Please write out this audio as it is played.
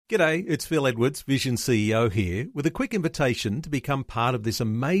G'day, it's Phil Edwards, Vision CEO here, with a quick invitation to become part of this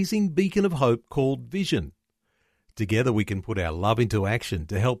amazing beacon of hope called Vision. Together we can put our love into action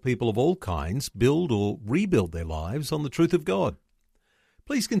to help people of all kinds build or rebuild their lives on the truth of God.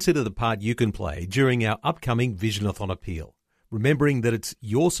 Please consider the part you can play during our upcoming Visionathon appeal, remembering that it's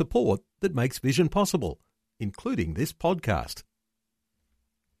your support that makes Vision possible, including this podcast.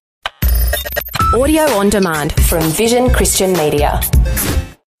 Audio on demand from Vision Christian Media.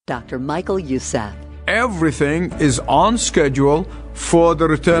 Dr. Michael Youssef. Everything is on schedule for the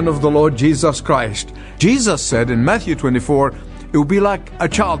return of the Lord Jesus Christ. Jesus said in Matthew 24, it will be like a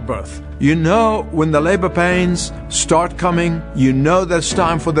childbirth. You know when the labor pains start coming, you know that it's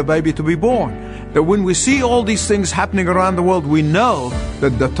time for the baby to be born. That when we see all these things happening around the world, we know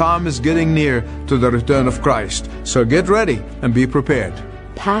that the time is getting near to the return of Christ. So get ready and be prepared.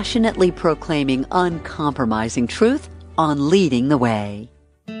 Passionately proclaiming uncompromising truth on Leading the Way.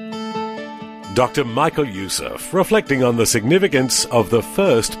 Dr. Michael Youssef, reflecting on the significance of the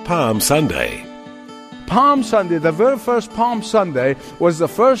first Palm Sunday. Palm Sunday, the very first Palm Sunday, was the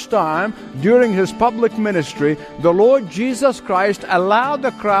first time during his public ministry the Lord Jesus Christ allowed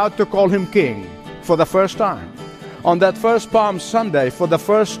the crowd to call him king for the first time. On that first Palm Sunday, for the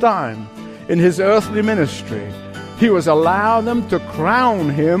first time in his earthly ministry, he was allowed them to crown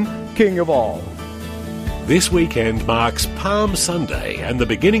him king of all. This weekend marks Palm Sunday and the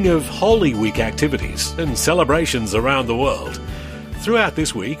beginning of Holy Week activities and celebrations around the world. Throughout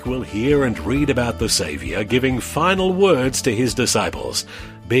this week, we'll hear and read about the Saviour giving final words to his disciples,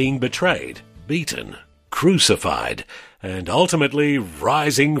 being betrayed, beaten, crucified, and ultimately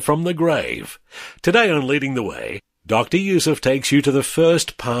rising from the grave. Today on Leading the Way, Dr. Youssef takes you to the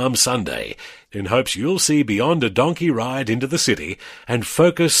first Palm Sunday in hopes you'll see beyond a donkey ride into the city and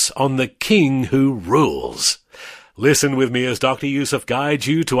focus on the King who rules. Listen with me as Dr. Youssef guides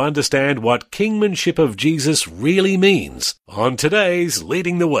you to understand what kingmanship of Jesus really means on today's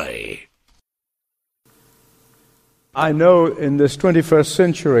Leading the Way. I know in this 21st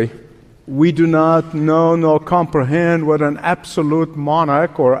century, we do not know nor comprehend what an absolute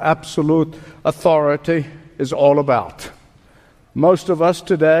monarch or absolute authority is all about. Most of us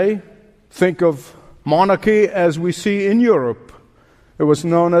today think of monarchy as we see in Europe. It was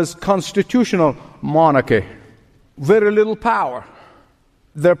known as constitutional monarchy. Very little power.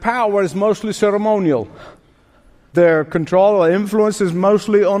 Their power is mostly ceremonial. Their control or influence is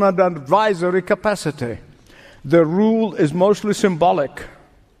mostly on an advisory capacity. Their rule is mostly symbolic.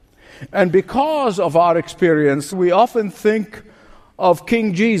 And because of our experience, we often think of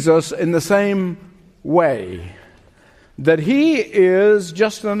King Jesus in the same way. That he is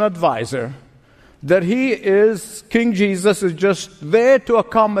just an advisor. That King Jesus is just there to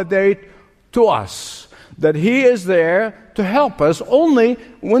accommodate to us. That he is there to help us only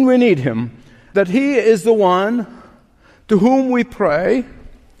when we need him. That he is the one to whom we pray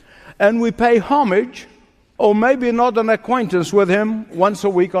and we pay homage, or maybe not an acquaintance with him once a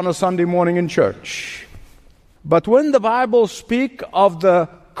week on a Sunday morning in church. But when the Bible speaks of the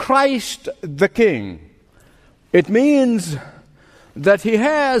Christ the King, it means that he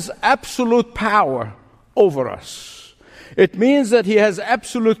has absolute power over us. It means that he has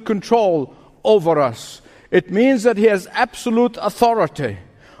absolute control over us. It means that he has absolute authority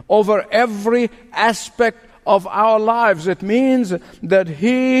over every aspect of our lives. It means that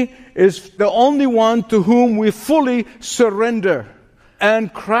he is the only one to whom we fully surrender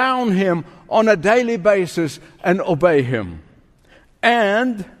and crown him on a daily basis and obey him.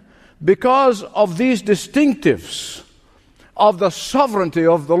 And because of these distinctives of the sovereignty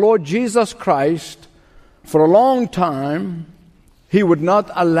of the Lord Jesus Christ, for a long time, he would not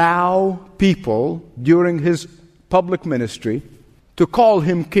allow people during his public ministry to call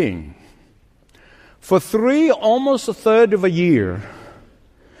him king. For almost a third of a year,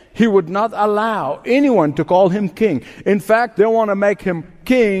 he would not allow anyone to call him king. In fact, they want to make him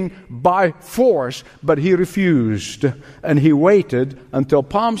king by force, but he refused. And he waited until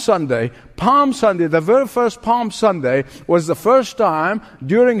Palm Sunday. Palm Sunday, the very first Palm Sunday, was the first time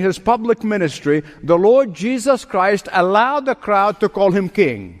during his public ministry the Lord Jesus Christ allowed the crowd to call him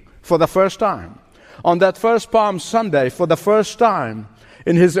king for the first time. On that first Palm Sunday, for the first time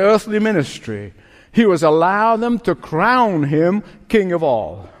in his earthly ministry, he was allowed them to crown him king of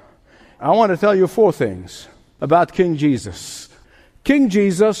all. I want to tell you 4 things about King Jesus. King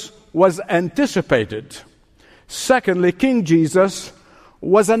Jesus was anticipated. Secondly, King Jesus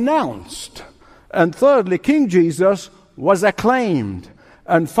was announced. And thirdly, King Jesus was acclaimed.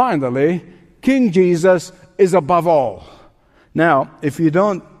 And finally, King Jesus is above all. Now, if you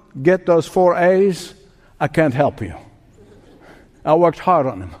don't get those 4 A's, I can't help you. I worked hard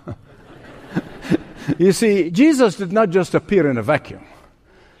on him. You see, Jesus did not just appear in a vacuum.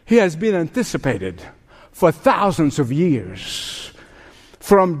 He has been anticipated for thousands of years.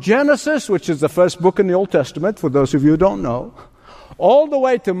 From Genesis, which is the first book in the Old Testament, for those of you who don't know, all the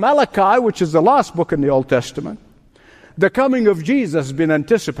way to Malachi, which is the last book in the Old Testament, the coming of Jesus has been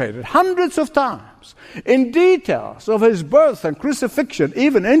anticipated hundreds of times in details of his birth and crucifixion,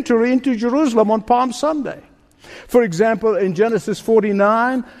 even entry into Jerusalem on Palm Sunday. For example, in Genesis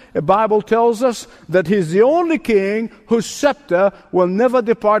 49, the Bible tells us that he's the only king whose scepter will never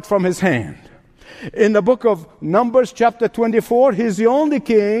depart from his hand. In the book of Numbers, chapter 24, he's the only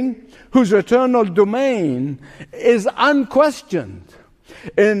king whose eternal domain is unquestioned.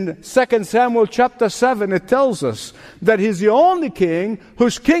 In 2 Samuel chapter 7, it tells us that he's the only king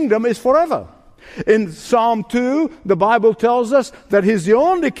whose kingdom is forever. In Psalm 2, the Bible tells us that he's the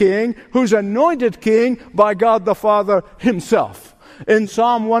only king who's anointed king by God the Father himself. In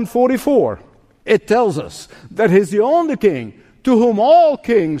Psalm 144, it tells us that he's the only king to whom all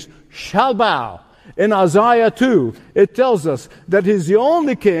kings shall bow. In Isaiah 2, it tells us that he's the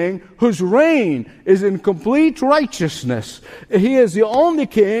only king whose reign is in complete righteousness. He is the only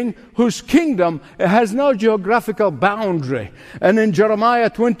king whose kingdom has no geographical boundary. And in Jeremiah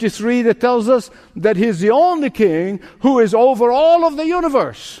 23, it tells us that he's the only king who is over all of the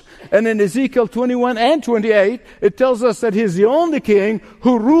universe. And in Ezekiel 21 and 28, it tells us that he's the only king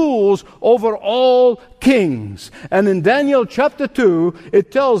who rules over all kings. And in Daniel chapter 2,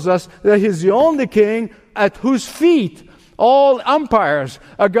 it tells us that he's the only king at whose feet all empires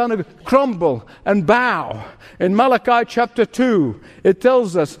are going to crumble and bow. In Malachi chapter 2, it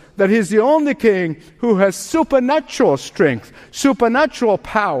tells us that he's the only king who has supernatural strength, supernatural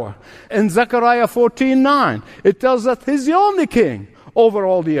power. In Zechariah 14:9, it tells us he's the only king over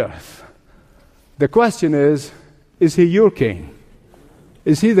all the earth. The question is he your king?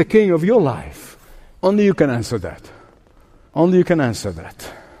 Is he the king of your life? Only you can answer that. Only you can answer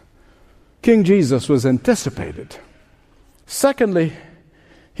that. King Jesus was anticipated. Secondly,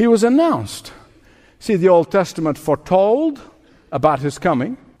 he was announced. See, the Old Testament foretold about his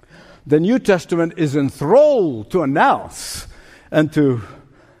coming. The New Testament is enthralled to announce and to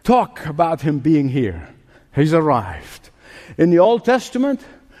talk about him being here. He's arrived. In the Old Testament,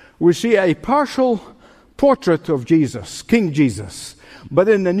 we see a partial portrait of Jesus, King Jesus. But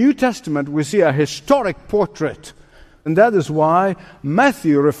in the New Testament, we see a historic portrait. And that is why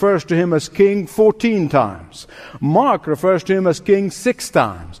Matthew refers to him as king 14 times. Mark refers to him as king 6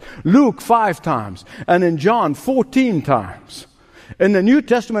 times. Luke 5 times. And in John 14 times. And the New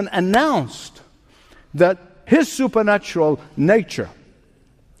Testament announced that his supernatural nature.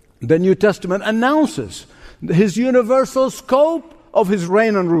 The New Testament announces his universal scope of his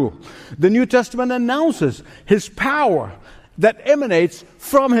reign and rule. The New Testament announces his power that emanates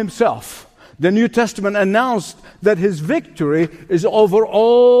from himself. The New Testament announced that his victory is over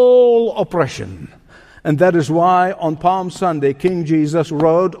all oppression. And that is why on Palm Sunday, King Jesus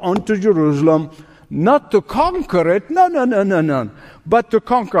rode onto Jerusalem, not to conquer it, no, but to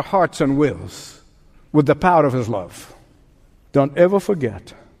conquer hearts and wills with the power of his love. Don't ever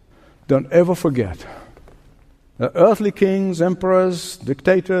forget. Don't ever forget. The earthly kings, emperors,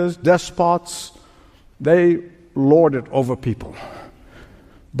 dictators, despots, they lord it over people.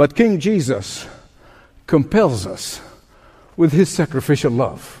 But King Jesus compels us with his sacrificial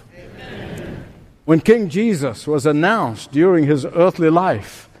love. Amen. When King Jesus was announced during his earthly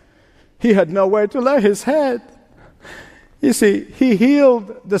life, he had nowhere to lay his head. You see, he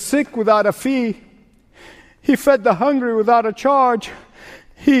healed the sick without a fee. He fed the hungry without a charge.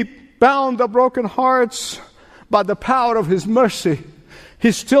 He bound the broken hearts by the power of his mercy.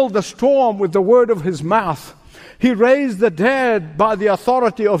 He stilled the storm with the word of his mouth. He raised the dead by the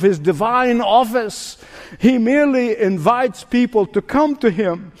authority of his divine office. He merely invites people to come to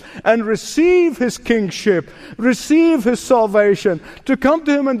him and receive his kingship, receive his salvation, to come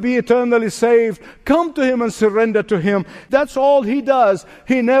to him and be eternally saved, come to him and surrender to him. That's all he does.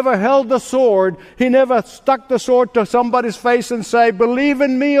 He never held the sword. He never stuck the sword to somebody's face and say, believe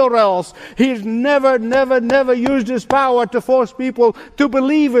in me or else. He's never used his power to force people to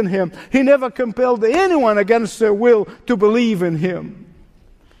believe in him. He never compelled anyone against their will to believe in him.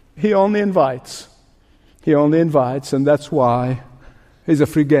 He only invites. He only invites, and that's why he's a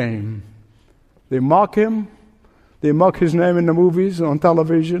free game. They mock him. They mock his name in the movies, on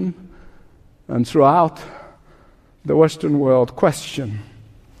television, and throughout the Western world. Question: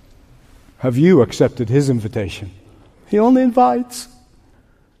 have you accepted his invitation? He only invites.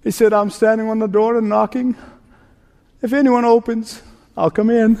 He said, I'm standing on the door and knocking. If anyone opens, I'll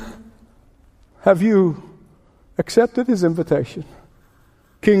come in. Have you accepted his invitation.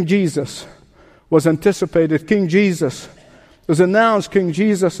 King Jesus was anticipated. King Jesus was announced. King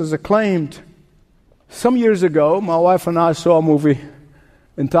Jesus is acclaimed. Some years ago, my wife and I saw a movie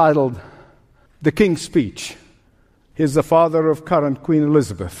entitled The King's Speech. He's the father of current Queen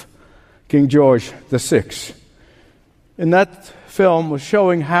Elizabeth, King George VI. In that film was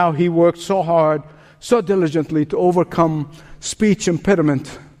showing how he worked so hard, so diligently to overcome speech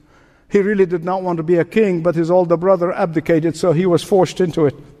impediment. He really did not want to be a king, but his older brother abdicated, so he was forced into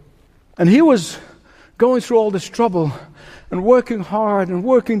it. And he was going through all this trouble and working hard and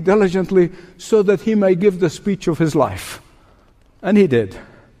working diligently so that he may give the speech of his life. And he did.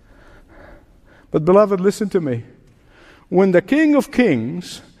 But beloved, listen to me. When the King of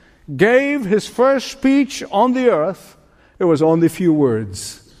Kings gave his first speech on the earth, it was only few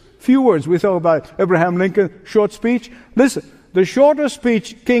words. Few words. We talk about Abraham Lincoln, short speech. Listen, the shortest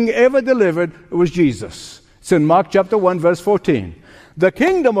speech king ever delivered was Jesus. It's in Mark chapter 1, verse 14. The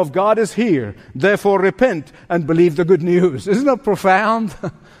kingdom of God is here. Therefore repent and believe the good news. Isn't that profound?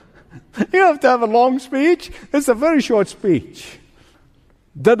 You don't have to have a long speech. It's a very short speech.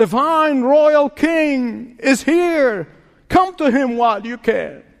 The divine royal king is here. Come to him while you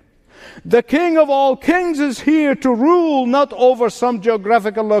can. The King of all kings is here to rule not over some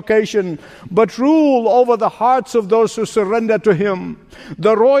geographical location, but rule over the hearts of those who surrender to him.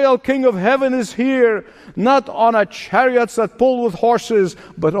 The royal King of heaven is here, not on a chariot that pull with horses,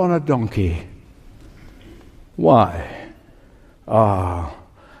 but on a donkey. Why?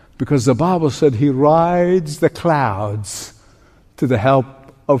 Because the Bible said he rides the clouds to the help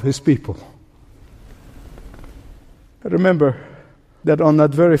of his people. I remember that on that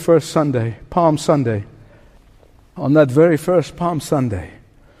very first Sunday, Palm Sunday, the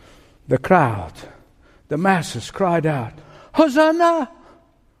crowd, the masses cried out, Hosanna!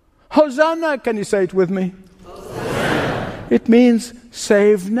 Hosanna! Can you say it with me? Hosanna. It means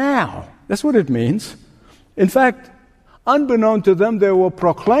save now. That's what it means. In fact, unbeknown to them, they were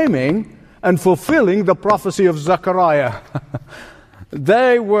proclaiming and fulfilling the prophecy of Zechariah.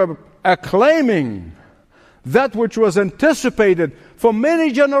 They were acclaiming that which was anticipated for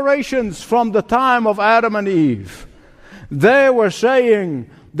many generations from the time of Adam and Eve. They were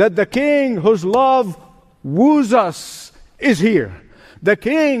saying that the King whose love woos us is here. The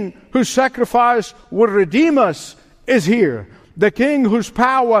King whose sacrifice will redeem us is here. The King whose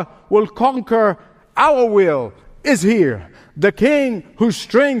power will conquer our will is here. The King whose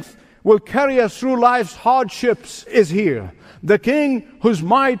strength will carry us through life's hardships is here. The King whose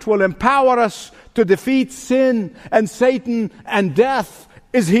might will empower us to defeat sin and Satan and death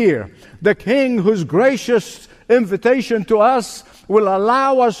is here. The King whose gracious invitation to us will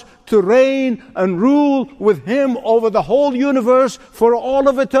allow us to reign and rule with him over the whole universe for all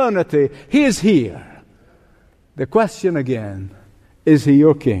of eternity. He is here. The question again, is he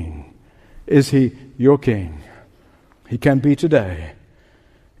your King? Is he your King? He can be today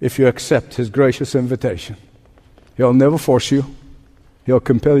if you accept his gracious invitation. He'll never force you. He'll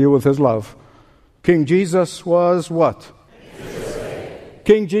compel you with his love. King Jesus was what?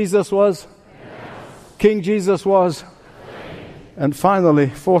 King Jesus was? King Jesus was? And finally,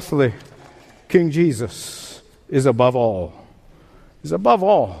 fourthly, King Jesus is above all. He's above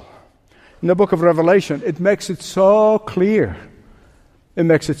all. In the book of Revelation, it makes it so clear. It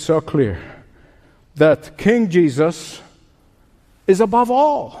makes it so clear that King Jesus is above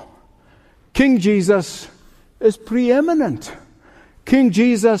all. King Jesus is preeminent. King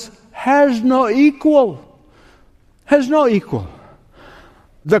Jesus has no equal. Has no equal.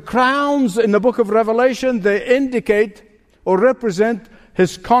 The crowns in the book of Revelation, they indicate or represent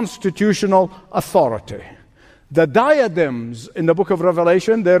his constitutional authority. The diadems in the book of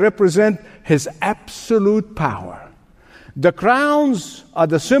Revelation, they represent his absolute power. The crowns are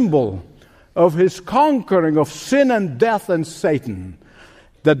the symbol of his conquering of sin and death and Satan.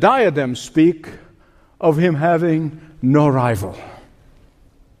 The diadems speak of him having no rival.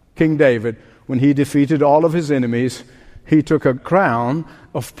 King David, when he defeated all of his enemies, he took a crown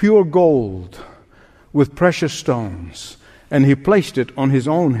of pure gold with precious stones, and he placed it on his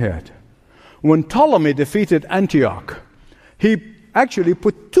own head. When Ptolemy defeated Antioch, he actually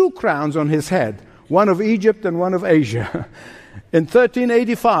put two crowns on his head, one of Egypt and one of Asia. In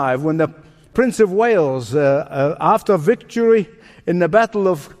 1385, when the Prince of Wales, after victory in the Battle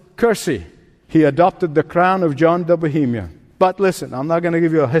of Crecy, he adopted the crown of John the Bohemian. But listen, I'm not going to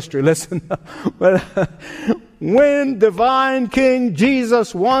give you a history lesson. When divine King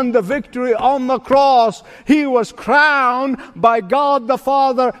Jesus won the victory on the cross, he was crowned by God the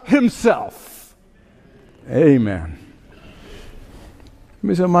Father himself. Amen.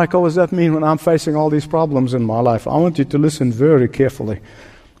 You say, Michael, what does that mean when I'm facing all these problems in my life? I want you to listen very carefully.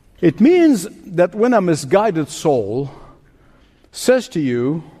 It means that when a misguided soul says to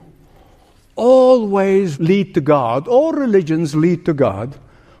you, all ways lead to God, all religions lead to God,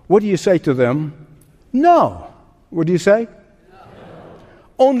 what do you say to them? No. What do you say? No.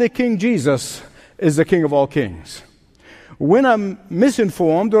 Only King Jesus is the King of all kings. When a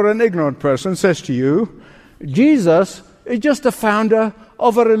misinformed or an ignorant person says to you, Jesus is just the founder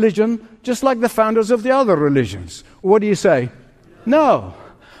of a religion, just like the founders of the other religions, what do you say? No.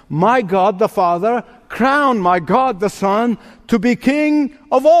 My God the Father crowned my God the Son to be King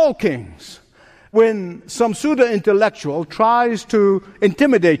of all kings. When some pseudo-intellectual tries to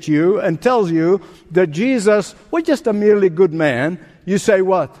intimidate you and tells you that Jesus was just a merely good man, you say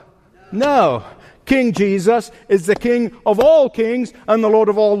what? No. King Jesus is the King of all kings and the Lord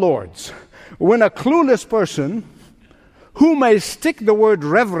of all lords. When a clueless person who may stick the word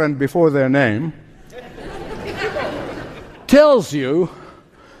reverend before their name tells you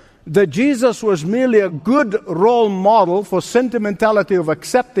that Jesus was merely a good role model for sentimentality of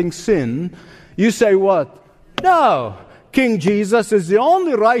accepting sin, you say what? No. King Jesus is the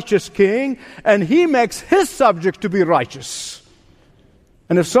only righteous king, and he makes his subject to be righteous.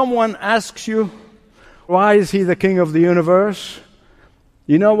 And if someone asks you, why is he the king of the universe?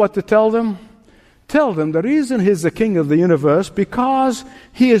 You know what to tell them? Tell them the reason he's the king of the universe because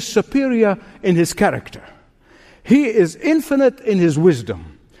he is superior in his character. He is infinite in his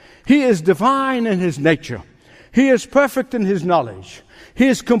wisdom. He is divine in his nature. He is perfect in his knowledge. He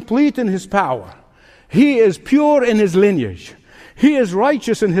is complete in his power. He is pure in his lineage. He is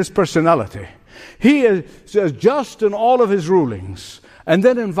righteous in his personality. He is just in all of his rulings. And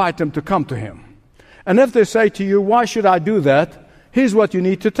then invite them to come to him. And if they say to you, why should I do that? Here's what you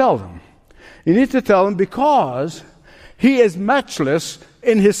need to tell them. You need to tell them because he is matchless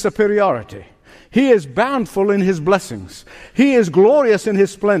in his superiority. He is bountiful in his blessings. He is glorious in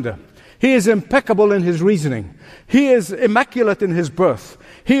his splendor. He is impeccable in his reasoning. He is immaculate in his birth.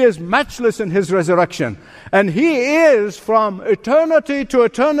 He is matchless in his resurrection. And he is from eternity to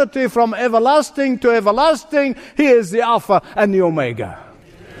eternity, from everlasting to everlasting. He is the Alpha and the Omega.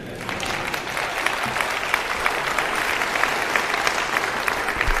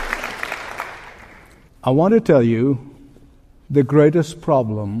 I want to tell you the greatest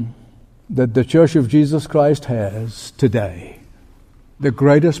problem that the Church of Jesus Christ has today. The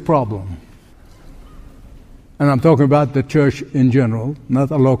greatest problem. And I'm talking about the church in general, not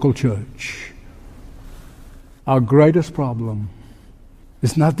a local church. Our greatest problem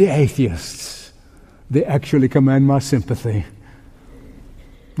is not the atheists. They actually command my sympathy.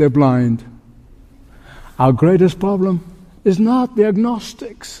 They're blind. Our greatest problem is not the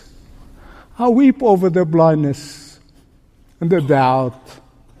agnostics. I weep over their blindness and their doubt.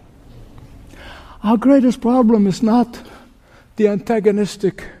 Our greatest problem is not the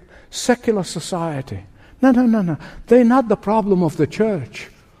antagonistic secular society. No. They're not the problem of the church.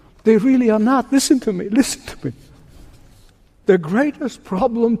 They really are not. Listen to me. The greatest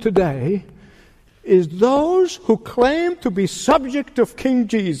problem today is those who claim to be subject of King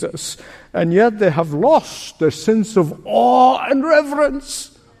Jesus, and yet they have lost their sense of awe and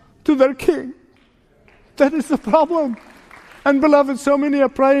reverence to their King. That is the problem. And beloved, so many are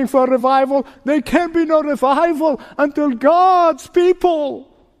praying for a revival. There can be no revival until God's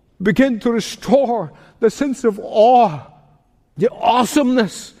people begin to restore the sense of awe, the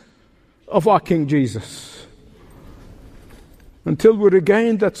awesomeness of our King Jesus. Until we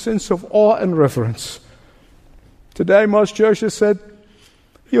regain that sense of awe and reverence. Today, most churches said,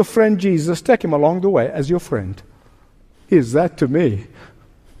 your friend Jesus, take him along the way as your friend. He is that to me.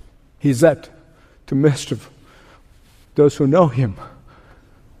 He's that to most of those who know him.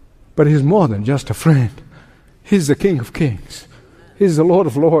 But he's more than just a friend. He's the King of Kings. He's the Lord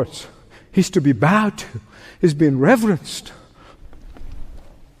of Lords. He's to be bowed to. He's been reverenced.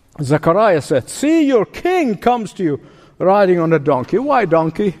 Zechariah said, see, your king comes to you riding on a donkey. Why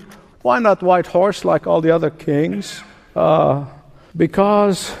donkey? Why not white horse like all the other kings?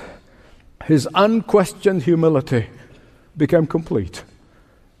 Because his unquestioned humility became complete.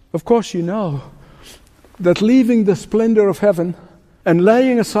 Of course, you know that leaving the splendor of heaven and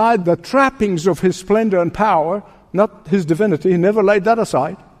laying aside the trappings of his splendor and power, not his divinity, he never laid that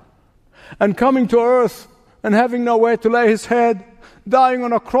aside, and coming to earth and having nowhere to lay his head, dying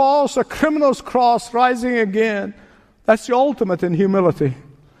on a cross, a criminal's cross, rising again. That's the ultimate in humility.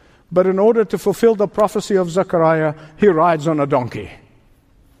 But in order to fulfill the prophecy of Zechariah, he rides on a donkey.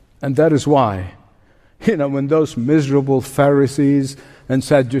 And that is why, when those miserable Pharisees and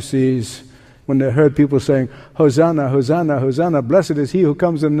Sadducees when they heard people saying, Hosanna, Hosanna, Hosanna, blessed is he who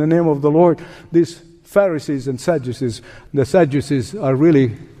comes in the name of the Lord. These Pharisees and Sadducees, the Sadducees are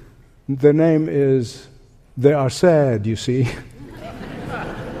really, their name is, they are sad, you see.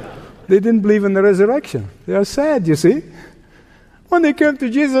 They didn't believe in the resurrection. They are sad, you see. When they came to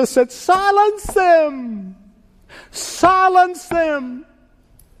Jesus, said, silence them. Silence them.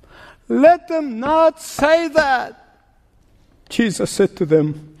 Let them not say that. Jesus said to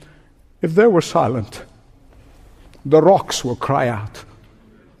them, if they were silent, the rocks will cry out.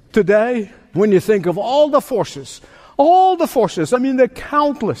 Today, when you think of all the forces, I mean, they're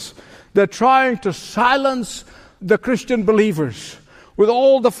countless. They're trying to silence the Christian believers with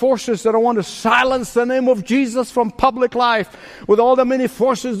all the forces that want to silence the name of Jesus from public life, with all the many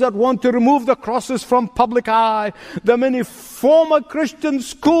forces that want to remove the crosses from public eye, the many former Christian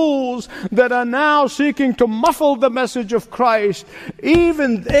schools that are now seeking to muffle the message of Christ.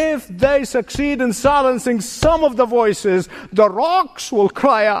 Even if they succeed in silencing some of the voices, the rocks will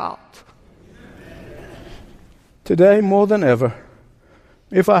cry out. Today, more than ever,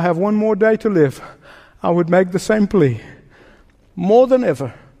 if I have one more day to live, I would make the same plea. More than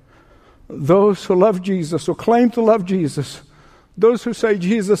ever, those who love Jesus, who claim to love Jesus, those who say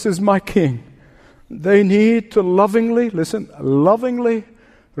Jesus is my King, they need to lovingly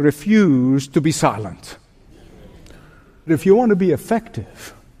refuse to be silent. If you want to be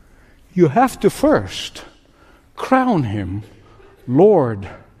effective, you have to first crown Him Lord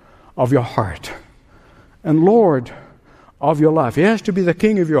of your heart and Lord of your life. He has to be the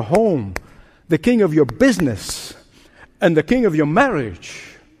King of your home, the King of your business, and the King of your marriage.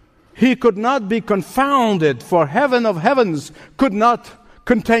 He could not be confounded, for heaven of heavens could not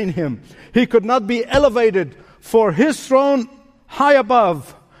contain Him. He could not be elevated, for His throne high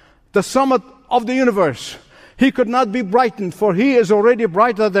above the summit of the universe. He could not be brightened, for He is already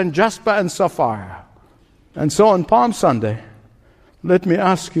brighter than jasper and sapphire. And so on Palm Sunday, let me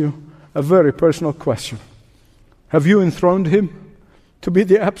ask you a very personal question. Have you enthroned Him to be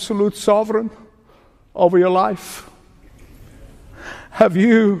the absolute sovereign over your life? Have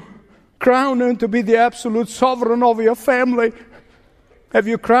you crowned Him to be the absolute sovereign over your family? Have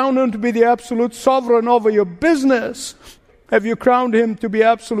you crowned Him to be the absolute sovereign over your business? Have you crowned Him to be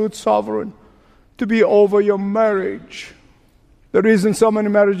absolute sovereign, to be over your marriage? The reason so many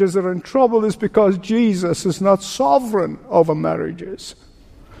marriages are in trouble is because Jesus is not sovereign over marriages.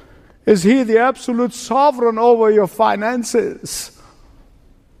 Is He the absolute sovereign over your finances?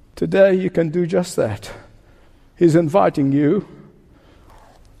 Today you can do just that. He's inviting you,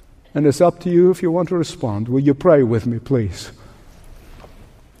 and it's up to you if you want to respond. Will you pray with me, please?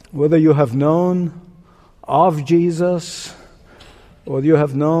 Whether you have known of Jesus, or you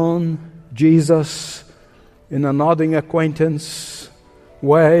have known Jesus in a nodding acquaintance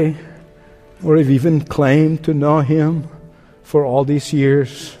way, or have even claimed to know Him for all these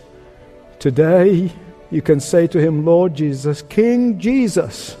years, today you can say to Him, Lord Jesus, King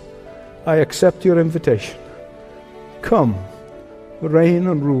Jesus, I accept your invitation. Come, reign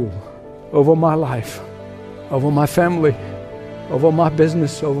and rule over my life, over my family, over my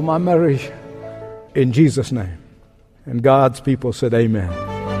business, over my marriage, in Jesus' name. And God's people said, Amen.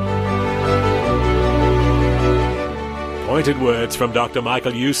 Pointed words from Dr.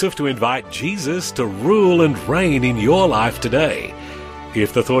 Michael Youssef to invite Jesus to rule and reign in your life today.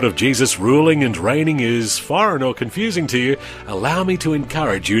 If the thought of Jesus ruling and reigning is foreign or confusing to you, allow me to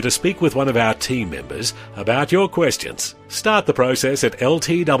encourage you to speak with one of our team members about your questions. Start the process at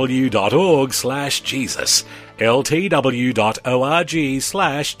ltw.org/Jesus,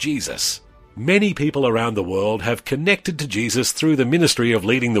 ltw.org/Jesus. Many people around the world have connected to Jesus through the ministry of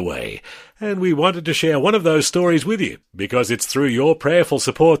Leading the Way, and we wanted to share one of those stories with you because it's through your prayerful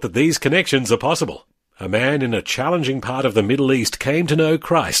support that these connections are possible. A man in a challenging part of the Middle East came to know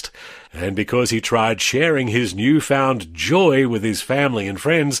Christ, and because he tried sharing his newfound joy with his family and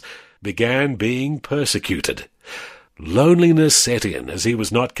friends, began being persecuted. Loneliness set in as he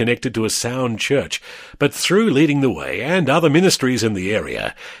was not connected to a sound church, but through Leading the Way and other ministries in the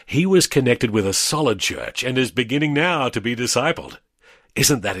area, he was connected with a solid church and is beginning now to be discipled.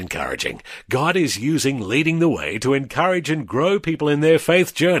 Isn't that encouraging? God is using Leading the Way to encourage and grow people in their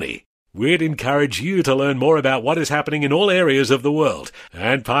faith journey. We'd encourage you to learn more about what is happening in all areas of the world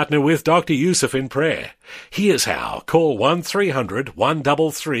and partner with Dr. Youssef in prayer. Here's how. Call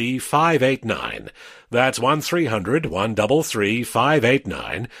 1-300-133-589. That's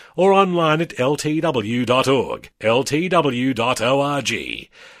 1-300-133-589 or online at ltw.org, ltw.org.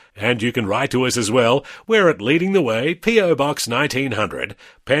 And you can write to us as well. We're at Leading the Way, P.O. Box 1900,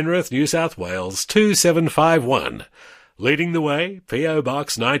 Penrith, New South Wales 2751. Leading the Way, P.O.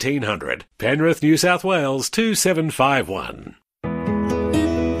 Box 1900, Penrith, New South Wales 2751.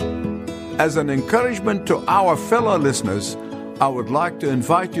 As an encouragement to our fellow listeners, I would like to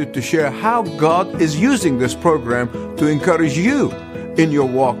invite you to share how God is using this program to encourage you in your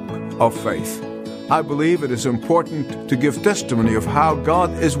walk of faith. I believe it is important to give testimony of how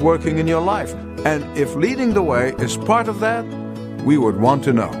God is working in your life. And if Leading the Way is part of that, we would want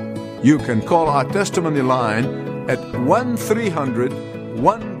to know. You can call our testimony line at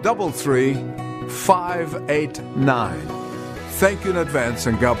 1-300-133-589. Thank you in advance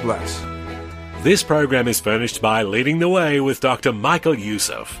and God bless. This program is furnished by Leading the Way with Dr. Michael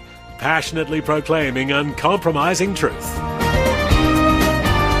Youssef, passionately proclaiming uncompromising truth.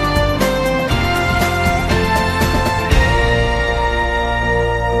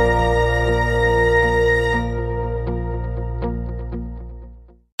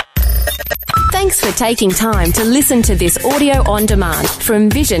 Thanks for taking time to listen to this audio on demand from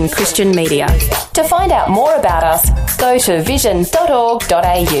Vision Christian Media. To find out more about us, go to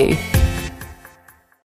vision.org.au.